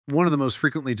One of the most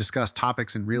frequently discussed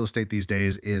topics in real estate these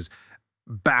days is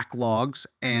backlogs,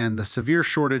 and the severe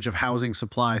shortage of housing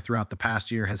supply throughout the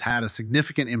past year has had a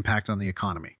significant impact on the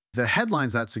economy. The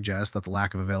headlines that suggest that the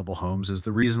lack of available homes is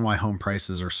the reason why home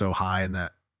prices are so high and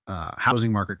that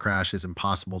housing market crash is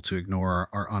impossible to ignore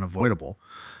or unavoidable.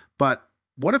 But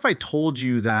what if I told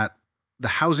you that the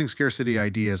housing scarcity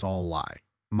idea is all a lie,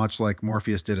 much like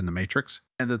Morpheus did in The Matrix,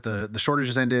 and that the shortage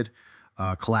has ended,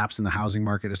 collapse in the housing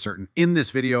market is certain? In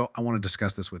this video, I want to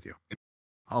discuss this with you.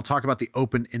 I'll talk about the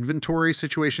open inventory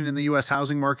situation in the U.S.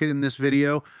 housing market in this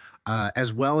video,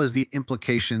 as well as the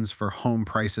implications for home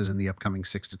prices in the upcoming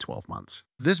 6 to 12 months.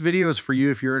 This video is for you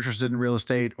if you're interested in real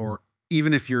estate, or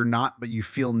even if you're not, but you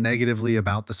feel negatively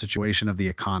about the situation of the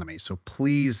economy. So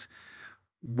please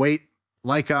wait,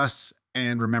 like us,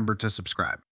 and remember to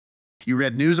subscribe. You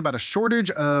read news about a shortage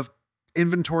of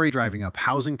inventory driving up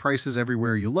housing prices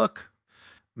everywhere you look.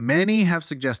 Many have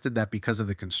suggested that because of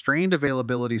the constrained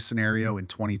availability scenario in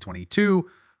 2022,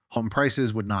 home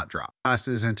prices would not drop. It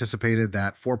is anticipated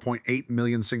that 4.8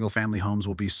 million single-family homes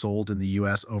will be sold in the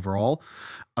U.S. overall,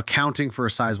 accounting for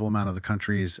a sizable amount of the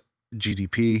country's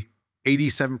GDP,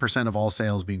 87% of all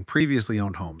sales being previously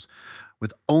owned homes,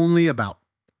 with only about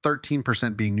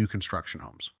 13% being new construction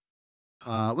homes.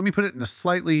 Let me put it in a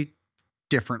slightly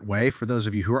different way for those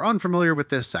of you who are unfamiliar with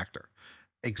this sector.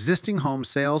 Existing home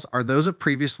sales are those of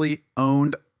previously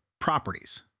owned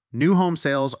properties. New home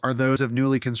sales are those of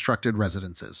newly constructed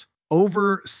residences.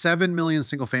 Over 7 million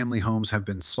single-family homes have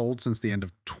been sold since the end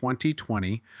of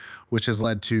 2020, which has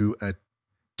led to a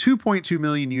 2.2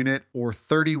 million unit or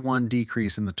 31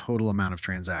 decrease in the total amount of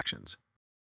transactions.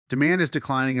 Demand is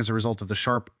declining as a result of the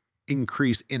sharp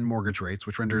increase in mortgage rates,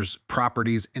 which renders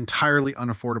properties entirely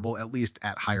unaffordable, at least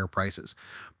at higher prices.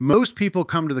 Most people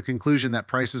come to the conclusion that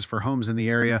prices for homes in the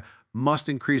area must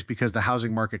increase because the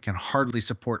housing market can hardly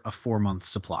support a 4-month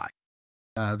supply.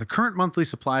 The current monthly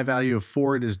supply value of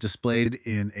Ford is displayed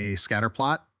in a scatter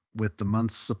plot with the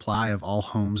month's supply of all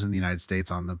homes in the United States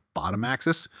on the bottom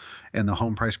axis and the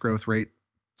home price growth rate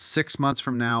 6 months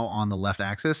from now on the left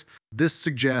axis. This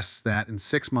suggests that in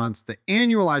 6 months, the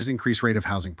annualized increase rate of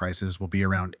housing prices will be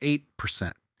around 8%.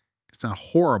 It's not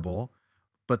horrible,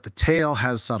 but the tale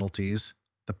has subtleties.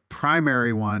 The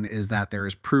primary one is that there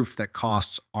is proof that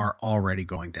costs are already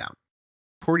going down.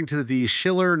 According to the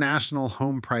Schiller National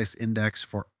Home Price Index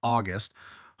for August,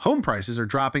 home prices are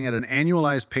dropping at an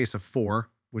annualized pace of 4,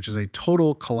 which is a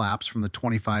total collapse from the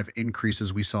 25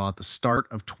 increases we saw at the start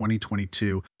of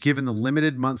 2022. Given the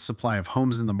limited month supply of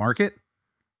homes in the market,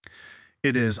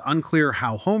 it is unclear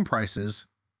how home prices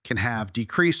can have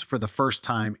decreased for the first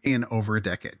time in over a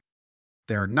decade.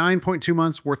 There are 9.2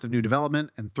 months worth of new development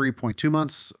and 3.2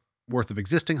 months worth of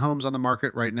existing homes on the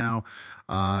market right now.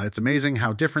 It's amazing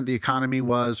how different the economy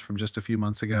was from just a few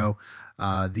months ago.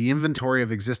 The inventory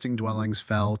of existing dwellings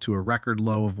fell to a record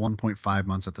low of 1.5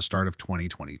 months at the start of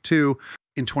 2022.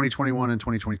 In 2021 and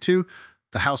 2022,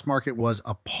 the house market was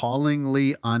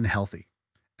appallingly unhealthy.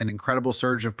 An incredible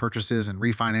surge of purchases and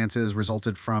refinances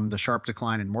resulted from the sharp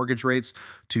decline in mortgage rates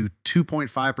to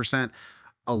 2.5%,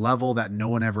 a level that no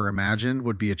one ever imagined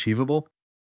would be achievable.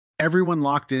 Everyone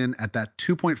locked in at that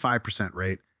 2.5%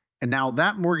 rate, and now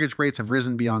that mortgage rates have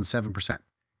risen beyond 7%.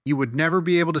 You would never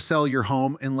be able to sell your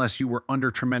home unless you were under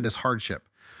tremendous hardship.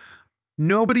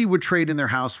 Nobody would trade in their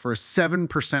house for a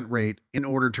 7% rate in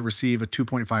order to receive a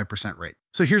 2.5% rate.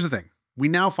 So here's the thing. We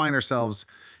now find ourselves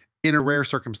in a rare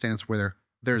circumstance where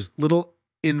there's little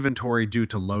inventory due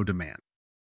to low demand.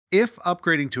 If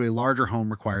upgrading to a larger home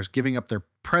requires giving up their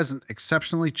present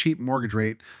exceptionally cheap mortgage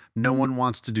rate, no one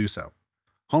wants to do so.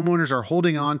 Homeowners are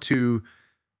holding on to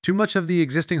too much of the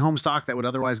existing home stock that would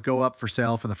otherwise go up for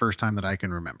sale for the first time that I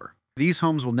can remember. These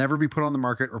homes will never be put on the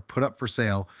market or put up for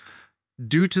sale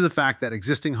due to the fact that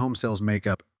existing home sales make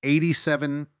up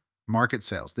 87 market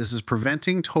sales. This is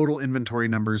preventing total inventory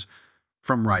numbers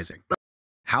from rising.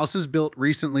 Houses built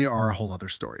recently are a whole other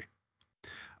story.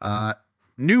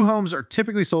 New homes are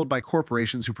typically sold by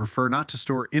corporations who prefer not to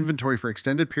store inventory for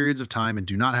extended periods of time and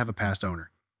do not have a past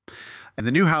owner. In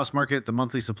the new house market, the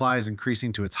monthly supply is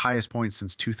increasing to its highest point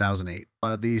since 2008.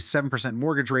 The 7%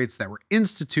 mortgage rates that were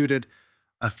instituted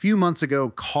a few months ago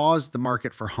caused the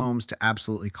market for homes to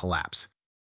absolutely collapse.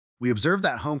 We observed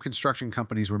that home construction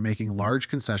companies were making large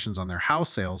concessions on their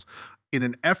house sales in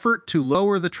an effort to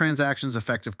lower the transaction's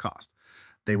effective cost.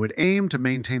 They would aim to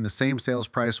maintain the same sales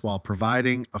price while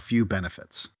providing a few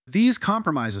benefits. These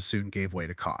compromises soon gave way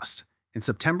to cost. In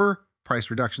September,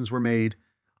 price reductions were made,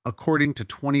 according to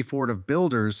 24 of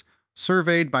builders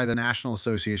surveyed by the National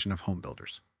Association of Home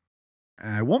Builders.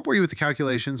 I won't bore you with the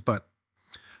calculations, but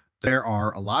There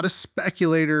are a lot of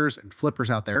speculators and flippers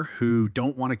out there who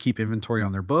don't want to keep inventory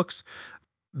on their books.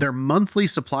 Their monthly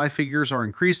supply figures are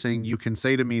increasing. You can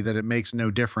say to me that it makes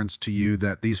no difference to you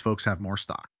that these folks have more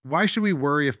stock. Why should we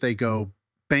worry if they go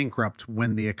bankrupt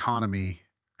when the economy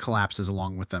collapses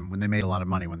along with them, when they made a lot of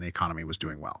money when the economy was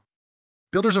doing well?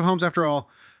 Builders of homes, after all,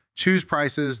 choose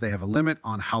prices. They have a limit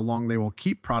on how long they will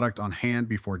keep product on hand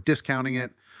before discounting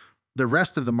it. The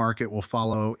rest of the market will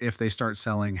follow if they start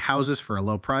selling houses for a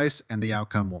low price, and the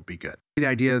outcome won't be good. The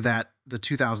idea that the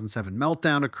 2007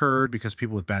 meltdown occurred because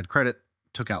people with bad credit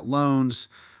took out loans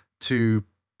to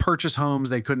purchase homes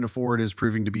they couldn't afford is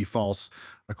proving to be false,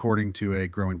 according to a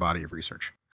growing body of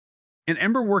research. An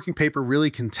Ember working paper really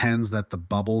contends that the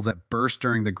bubble that burst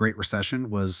during the Great Recession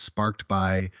was sparked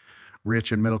by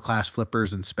rich and middle-class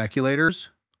flippers and speculators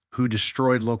who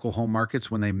destroyed local home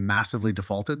markets when they massively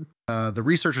defaulted. The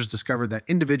researchers discovered that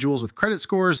individuals with credit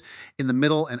scores in the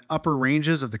middle and upper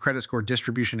ranges of the credit score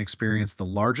distribution experienced the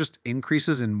largest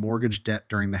increases in mortgage debt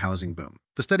during the housing boom.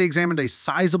 The study examined a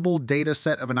sizable data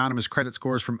set of anonymous credit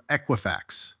scores from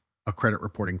Equifax, a credit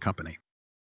reporting company.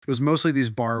 It was mostly these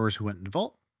borrowers who went in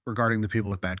default. Regarding the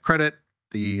people with bad credit,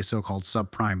 the so-called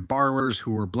subprime borrowers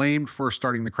who were blamed for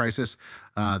starting the crisis,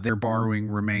 their borrowing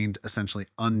remained essentially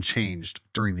unchanged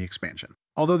during the expansion.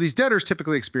 Although these debtors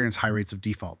typically experience high rates of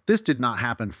default, this did not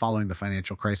happen following the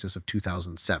financial crisis of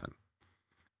 2007.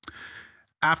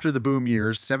 After the boom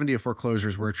years, 70 of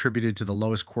foreclosures were attributed to the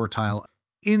lowest quartile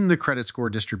in the credit score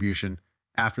distribution.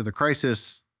 After the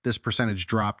crisis, this percentage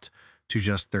dropped to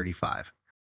just 35.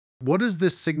 What does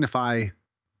this signify?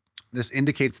 This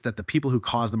indicates that the people who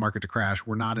caused the market to crash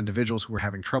were not individuals who were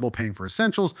having trouble paying for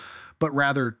essentials, but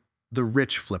rather the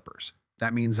rich flippers.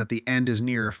 That means that the end is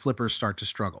near if flippers start to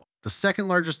struggle. The second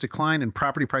largest decline in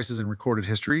property prices in recorded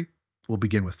history will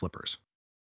begin with flippers.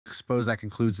 I suppose that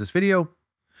concludes this video.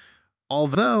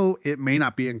 Although it may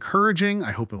not be encouraging,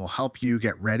 I hope it will help you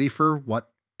get ready for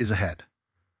what is ahead.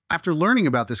 After learning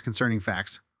about this concerning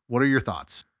facts, what are your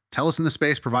thoughts? Tell us in the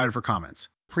space provided for comments.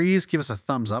 Please give us a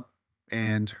thumbs up.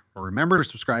 And remember to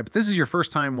subscribe. If this is your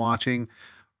first time watching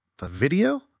the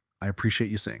video, I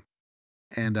appreciate you seeing.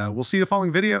 And we'll see you in the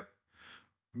following video.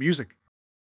 Music.